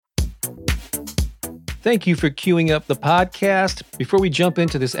Thank you for queuing up the podcast. Before we jump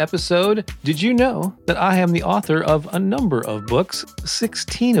into this episode, did you know that I am the author of a number of books,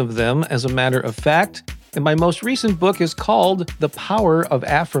 16 of them as a matter of fact, and my most recent book is called The Power of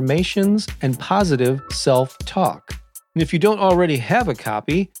Affirmations and Positive Self-Talk. And if you don't already have a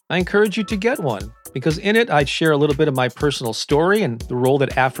copy, I encourage you to get one, because in it I share a little bit of my personal story and the role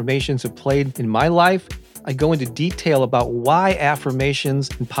that affirmations have played in my life. I go into detail about why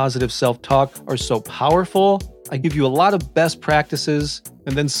affirmations and positive self-talk are so powerful. I give you a lot of best practices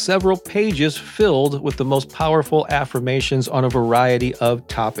and then several pages filled with the most powerful affirmations on a variety of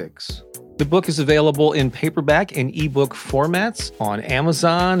topics. The book is available in paperback and ebook formats on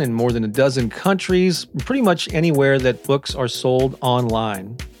Amazon in more than a dozen countries, pretty much anywhere that books are sold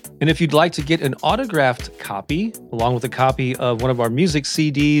online. And if you'd like to get an autographed copy, along with a copy of one of our music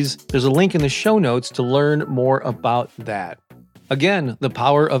CDs, there's a link in the show notes to learn more about that. Again, The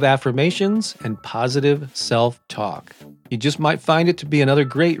Power of Affirmations and Positive Self-Talk. You just might find it to be another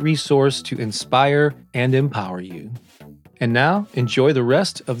great resource to inspire and empower you. And now, enjoy the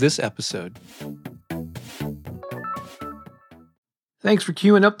rest of this episode. Thanks for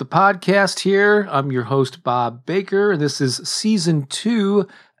queuing up the podcast here. I'm your host, Bob Baker, and this is Season 2,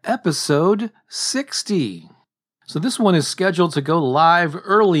 Episode 60. So this one is scheduled to go live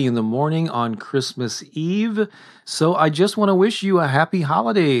early in the morning on Christmas Eve. So I just want to wish you a happy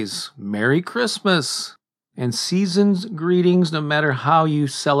holidays, Merry Christmas, and season's greetings no matter how you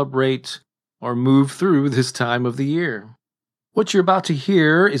celebrate or move through this time of the year. What you're about to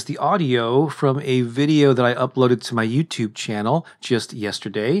hear is the audio from a video that I uploaded to my YouTube channel just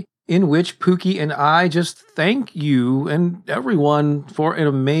yesterday, in which Pookie and I just thank you and everyone for an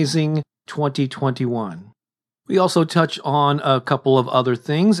amazing 2021. We also touch on a couple of other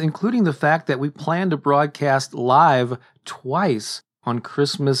things, including the fact that we plan to broadcast live twice on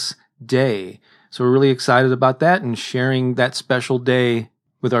Christmas Day. So we're really excited about that and sharing that special day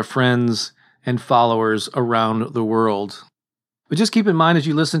with our friends and followers around the world. But just keep in mind as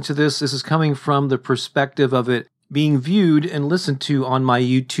you listen to this is coming from the perspective of it being viewed and listened to on my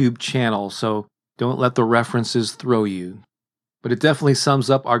YouTube channel, so don't let the references throw you. But it definitely sums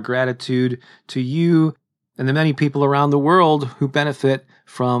up our gratitude to you and the many people around the world who benefit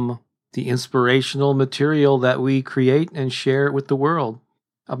from the inspirational material that we create and share with the world.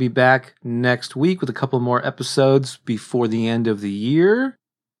 I'll be back next week with a couple more episodes before the end of the year.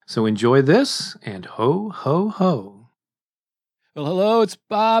 So enjoy this, and ho, ho, ho. Well, hello, it's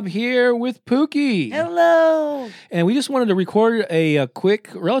Bob here with Pookie. Hello. And we just wanted to record a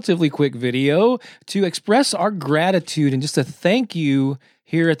relatively quick video to express our gratitude and just to thank you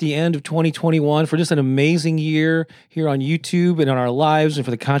here at the end of 2021 for just an amazing year here on YouTube and on our lives and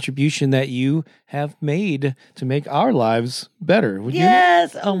for the contribution that you have made to make our lives better.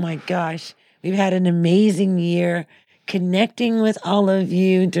 Yes. Oh my gosh. We've had an amazing year connecting with all of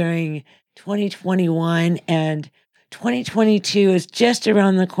you during 2021, and 2022 is just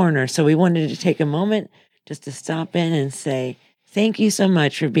around the corner. So we wanted to take a moment just to stop in and say, thank you so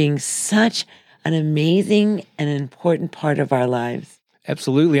much for being such an amazing and important part of our lives.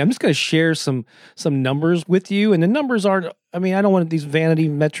 Absolutely. I'm just going to share some numbers with you. And the numbers aren't, I don't want these vanity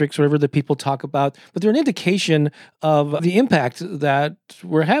metrics or whatever that people talk about, but they're an indication of the impact that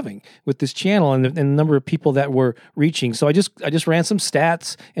we're having with this channel and the number of people that we're reaching. So I just ran some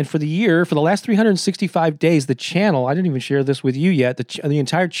stats, and for the year, for the last 365 days, the channel, I didn't even share this with you yet, the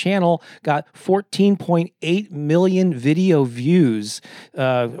entire channel got 14.8 million video views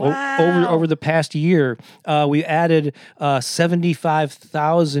over the past year. We added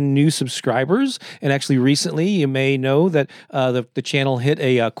 75,000 new subscribers, and actually recently, you may know that the channel hit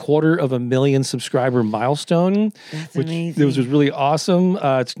a 250,000 subscriber milestone. That's which amazing. was really awesome.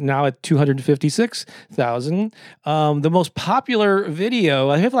 It's now at 256,000. The most popular video,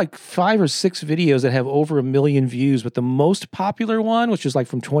 I have like 5 or 6 videos that have over 1 million views, but the most popular one, which is like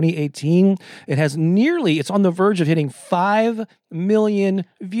from 2018, it's on the verge of hitting 5 million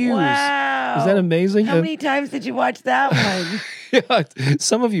views. Wow. Is that amazing? How many times did you watch that one? Yeah,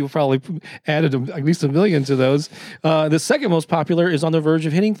 some of you probably added at least 1 million to those. The second most popular is on the verge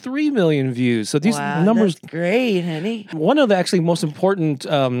of hitting 3 million views. So these numbers, that's great, honey. One of the actually most important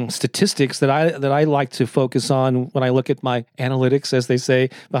statistics that I like to focus on when I look at my analytics, as they say,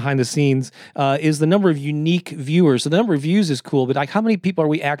 behind the scenes, is the number of unique viewers. So the number of views is cool, but like how many people are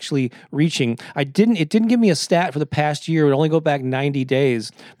we actually reaching? It didn't give me a stat for the past year. It would only go back 90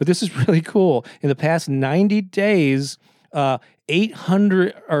 days, but this is really cool. In the past 90 days,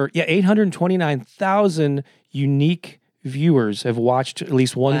 829,000 unique viewers have watched at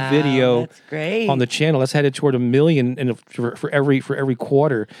least one Wow, video that's great. on the channel. That's headed toward 1 million for every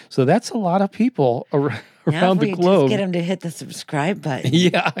quarter. So that's a lot of people around the globe. Just get them to hit the subscribe button.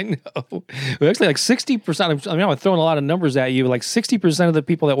 Yeah, I know. Well, actually, like 60%, I'm throwing a lot of numbers at you. Like 60% of the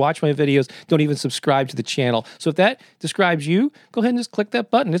people that watch my videos don't even subscribe to the channel. So if that describes you, go ahead and just click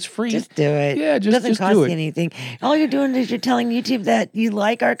that button. It's free. Just do it. Yeah, It doesn't cost do you it. anything. All you're doing is you're telling YouTube that you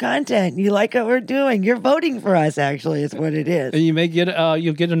like our content. You like what we're doing. You're voting for us, actually, is what it is. And you may get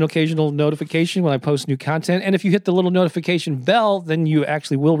you'll get an occasional notification when I post new content. And if you hit the little notification bell, then you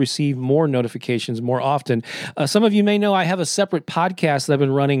actually will receive more notifications more often. Some of you may know I have a separate podcast that I've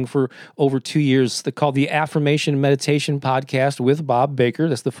been running for over 2 years called the Affirmation Meditation Podcast with Bob Baker.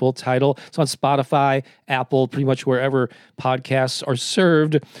 That's the full title. It's on Spotify, Apple, pretty much wherever podcasts are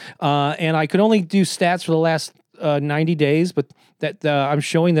served. And I could only do stats for the last 90 days, but that I'm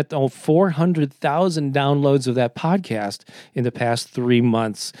showing that 400,000 downloads of that podcast in the past 3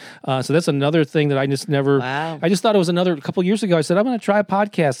 months. So that's another thing that I just never. Wow. I just thought it was a couple years ago. I said I'm going to try a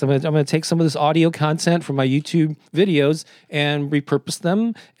podcast. I'm going to take some of this audio content from my YouTube videos and repurpose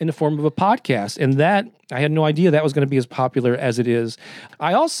them in the form of a podcast. And that I had no idea that was going to be as popular as it is.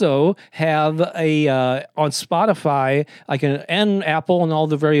 I also have on Spotify, and Apple and all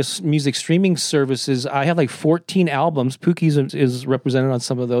the various music streaming services. I have like 14 albums. Pookie's is represented on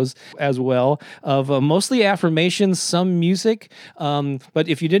some of those as well, of mostly affirmations, some music. But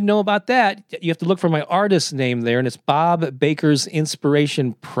if you didn't know about that, you have to look for my artist name there, and it's Bob Baker's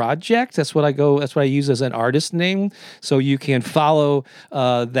Inspiration Project. That's what I use as an artist name. So you can follow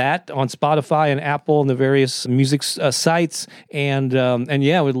that on Spotify and Apple and the various music sites, and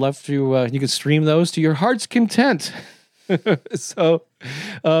yeah, we'd love to. You can stream those to your heart's content. So,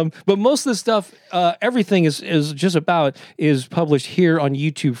 but most of the stuff, everything is published here on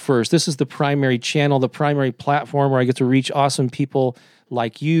YouTube first. This is the primary channel, the primary platform where I get to reach awesome people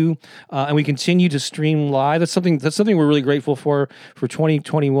like you, and we continue to stream live. That's something we're really grateful for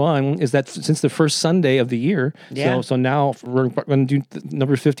 2021. Is that since the first Sunday of the year? Yeah. So now we're going to do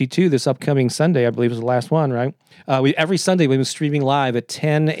number 52 this upcoming Sunday. I believe is the last one, right? Every Sunday we've been streaming live at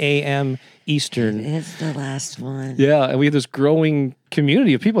 10 a.m. Eastern. It's the last one. Yeah, and we have this growing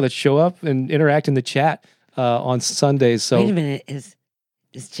community of people that show up and interact in the chat on Sundays. So Wait a minute, is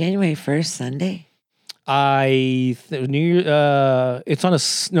January 1st Sunday? I think it's on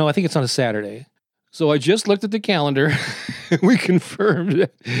a Saturday. So I just looked at the calendar. We confirmed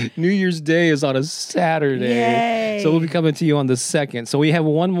that New Year's Day is on a Saturday. Yay. So we'll be coming to you on the 2nd. So we have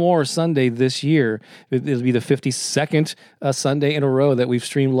one more Sunday this year. It'll be the 52nd Sunday in a row that we've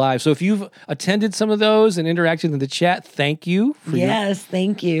streamed live. So if you've attended some of those and interacted in the chat, thank you.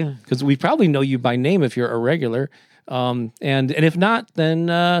 Thank you. Because we probably know you by name if you're a regular. And if not,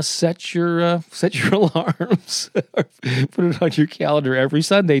 then set your alarms. Put it on your calendar every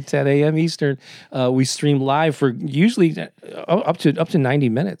Sunday, 10 a.m. Eastern. We stream live for usually up to 90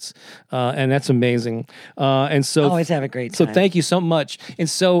 minutes, and that's amazing. And so Always have a great time. So thank you so much. And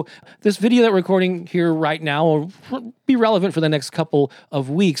so this video that we're recording here right now will be relevant for the next couple of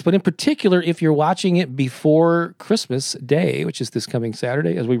weeks, but in particular, if you're watching it before Christmas Day, which is this coming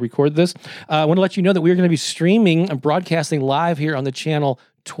Saturday as we record this, I want to let you know that we're going to be streaming and broadcasting live here on the channel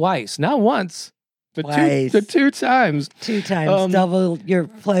twice, not once, but two times. 2 times. Double your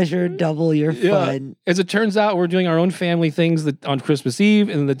pleasure, double your fun. As it turns out, we're doing our own family things on Christmas Eve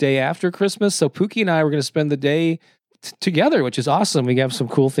and the day after Christmas. So Pookie and I were going to spend the day together, which is awesome. We have some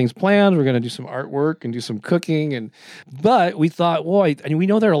cool things planned. We're going to do some artwork and do some cooking. But we thought, we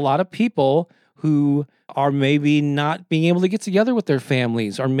know there are a lot of people who are maybe not being able to get together with their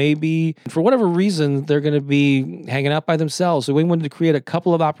families, or maybe for whatever reason, they're going to be hanging out by themselves. So we wanted to create a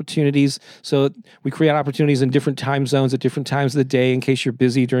couple of opportunities. So we create opportunities in different time zones at different times of the day in case you're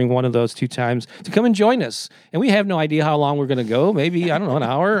busy during one of those 2 times to come and join us. And we have no idea how long we're going to go. Maybe, I don't know, an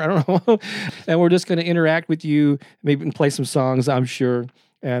hour. I don't know. And we're just going to interact with you, maybe play some songs, I'm sure.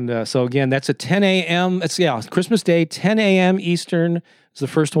 And so again, that's at 10 a.m. It's Christmas Day, 10 a.m. Eastern. It's the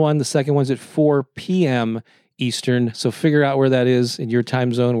first one. The second one's at 4 p.m. Eastern. So figure out where that is in your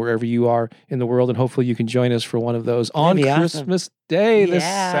time zone, wherever you are in the world, and hopefully you can join us for one of those on Christmas Day this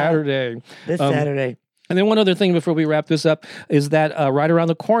Saturday. Saturday. And then one other thing before we wrap this up is that right around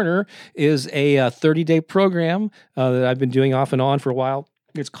the corner is a 30-day program that I've been doing off and on for a while.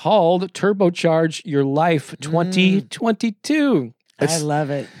 It's called Turbocharge Your Life 2022. I love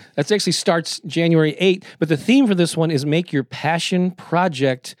it. That actually starts January 8th, but the theme for this one is make your passion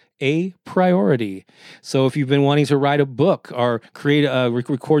project a priority. So if you've been wanting to write a book or create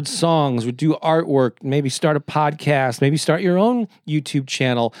record songs or do artwork, maybe start a podcast, maybe start your own YouTube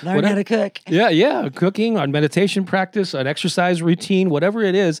channel. Learn how to cook. Yeah. Cooking, on meditation practice, an exercise routine, whatever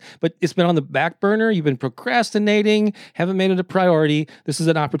it is, but it's been on the back burner. You've been procrastinating, haven't made it a priority. This is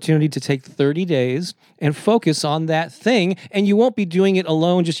an opportunity to take 30 days and focus on that thing. And you won't be doing it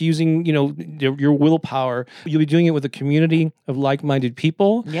alone, just using, your willpower. You'll be doing it with a community of like-minded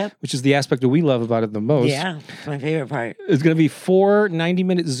people, which is the aspect that we love about it the most. Yeah, it's my favorite part. It's going to be 4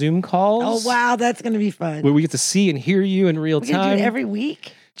 90-minute Zoom calls. Oh, wow, that's going to be fun. Where we get to see and hear you in real We time. can do it every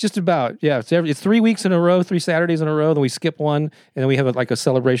week? Just about, yeah. It's 3 weeks in a row, 3 Saturdays in a row. Then we skip one, and then we have a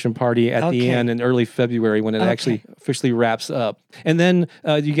celebration party at the end in early February when it actually officially wraps up. And then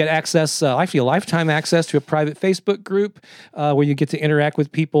you get access, actually lifetime access to a private Facebook group where you get to interact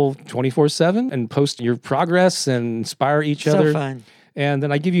with people 24/7 and post your progress and inspire each other. So fun. And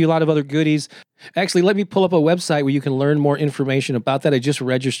then I give you a lot of other goodies. Actually, let me pull up a website where you can learn more information about that. I just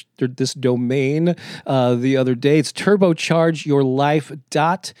registered this domain the other day. It's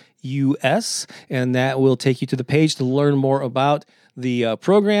turbochargeyourlife.us, and that will take you to the page to learn more about the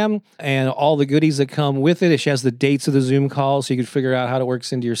program and all the goodies that come with it. It has the dates of the Zoom calls so you can figure out how it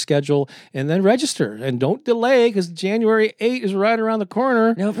works into your schedule, and then register. And don't delay, because January 8th is right around the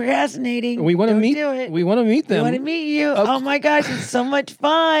corner. No procrastinating. We want to meet. Do it. We want to meet them. We want to meet you. Oh my gosh, it's so much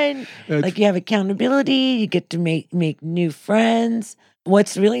fun. You have accountability. You get to make new friends.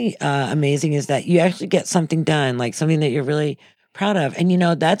 What's really amazing is that you actually get something done, like something that you're really proud of.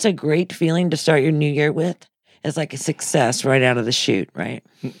 And that's a great feeling to start your new year with. It's like a success right out of the chute, right?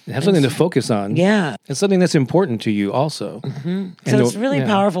 Have something to focus on. Yeah. It's something that's important to you also. Mm-hmm. So it's really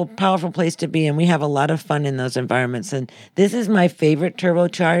powerful place to be. And we have a lot of fun in those environments. And this is my favorite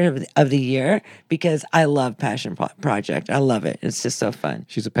turbocharge of the year because I love Passion Project. I love it. It's just so fun.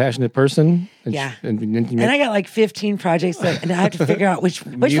 She's a passionate person. And I got like 15 projects and I have to figure out which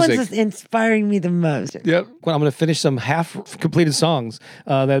ones is inspiring me the most. Yep. Well, I'm going to finish some half completed songs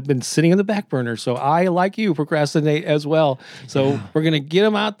that have been sitting in the back burner. So I, like you, procrastinate as well. So we're going to get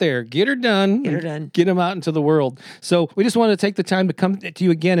them out there, get her done, get them out into the world. So we just wanted to take the time to come to you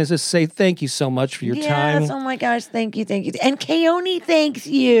again and just say thank you so much for your time. Yes, oh my gosh, thank you. And Keone thanks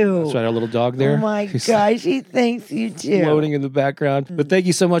you. That's right, our little dog there. Oh my gosh, he thanks you too. Floating in the background. But thank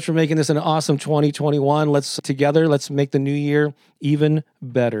you so much for making this an awesome 2021. Let's make the new year even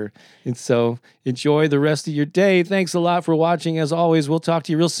better. And so enjoy the rest of your day. Thanks a lot for watching. As always, we'll talk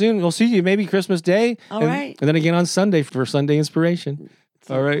to you real soon. We'll see you maybe Christmas Day. All right. And then again on Sunday for Sunday Inspiration.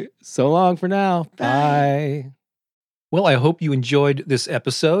 All right. So long for now. Bye. Well, I hope you enjoyed this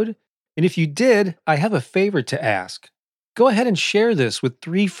episode. And if you did, I have a favor to ask. Go ahead and share this with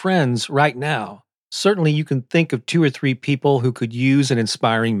 3 friends right now. Certainly you can think of 2 or 3 people who could use an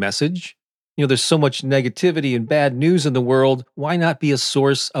inspiring message. There's so much negativity and bad news in the world. Why not be a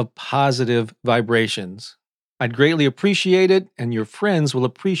source of positive vibrations? I'd greatly appreciate it, and your friends will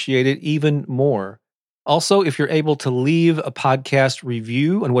appreciate it even more. Also, if you're able to leave a podcast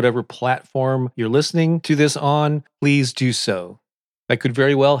review on whatever platform you're listening to this on, please do so. That could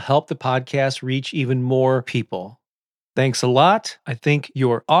very well help the podcast reach even more people. Thanks a lot. I think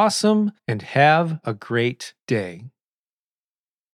you're awesome, and have a great day.